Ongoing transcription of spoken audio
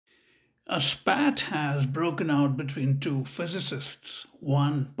A spat has broken out between two physicists,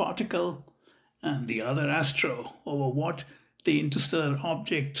 one particle and the other astro, over what the interstellar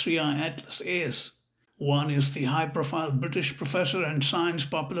object 3I Atlas is. One is the high profile British professor and science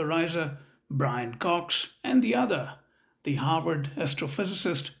popularizer Brian Cox, and the other, the Harvard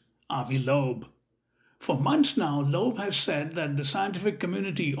astrophysicist Avi Loeb. For months now, Loeb has said that the scientific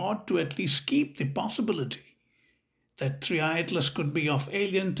community ought to at least keep the possibility that 3I Atlas could be of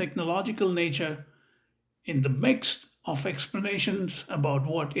alien technological nature in the mix of explanations about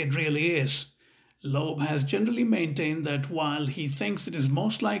what it really is. Loeb has generally maintained that while he thinks it is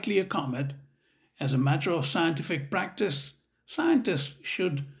most likely a comet, as a matter of scientific practice, scientists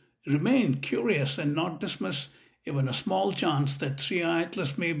should remain curious and not dismiss even a small chance that 3I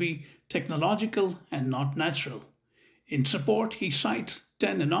Atlas may be technological and not natural. In support, he cites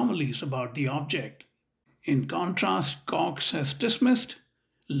 10 anomalies about the object. In contrast, Cox has dismissed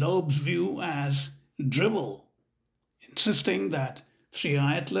Loeb's view as drivel, insisting that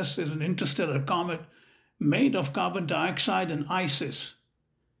 3I Atlas is an interstellar comet made of carbon dioxide and ices.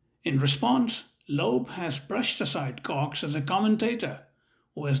 In response, Loeb has brushed aside Cox as a commentator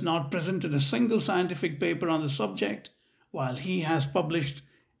who has not presented a single scientific paper on the subject, while he has published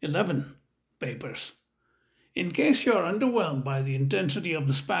 11 papers. In case you are underwhelmed by the intensity of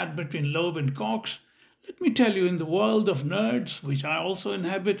the spat between Loeb and Cox, let me tell you, in the world of nerds, which I also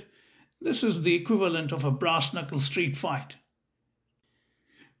inhabit, this is the equivalent of a brass knuckle street fight.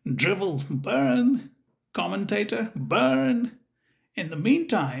 Drivel, burn. Commentator, burn. In the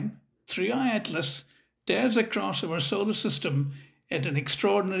meantime, 3I Atlas tears across our solar system at an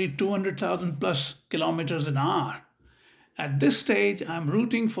extraordinary 200,000 plus kilometers an hour. At this stage, I'm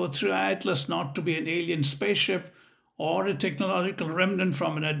rooting for 3I Atlas not to be an alien spaceship or a technological remnant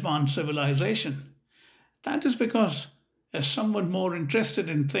from an advanced civilization. That is because, as someone more interested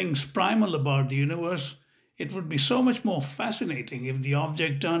in things primal about the universe, it would be so much more fascinating if the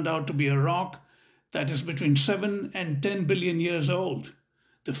object turned out to be a rock that is between 7 and 10 billion years old.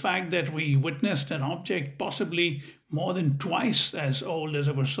 The fact that we witnessed an object possibly more than twice as old as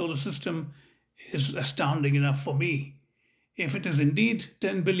our solar system is astounding enough for me. If it is indeed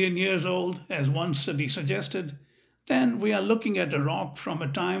 10 billion years old, as one study suggested, then we are looking at a rock from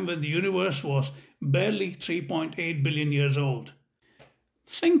a time when the universe was barely 3.8 billion years old.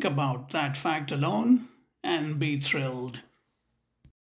 Think about that fact alone and be thrilled.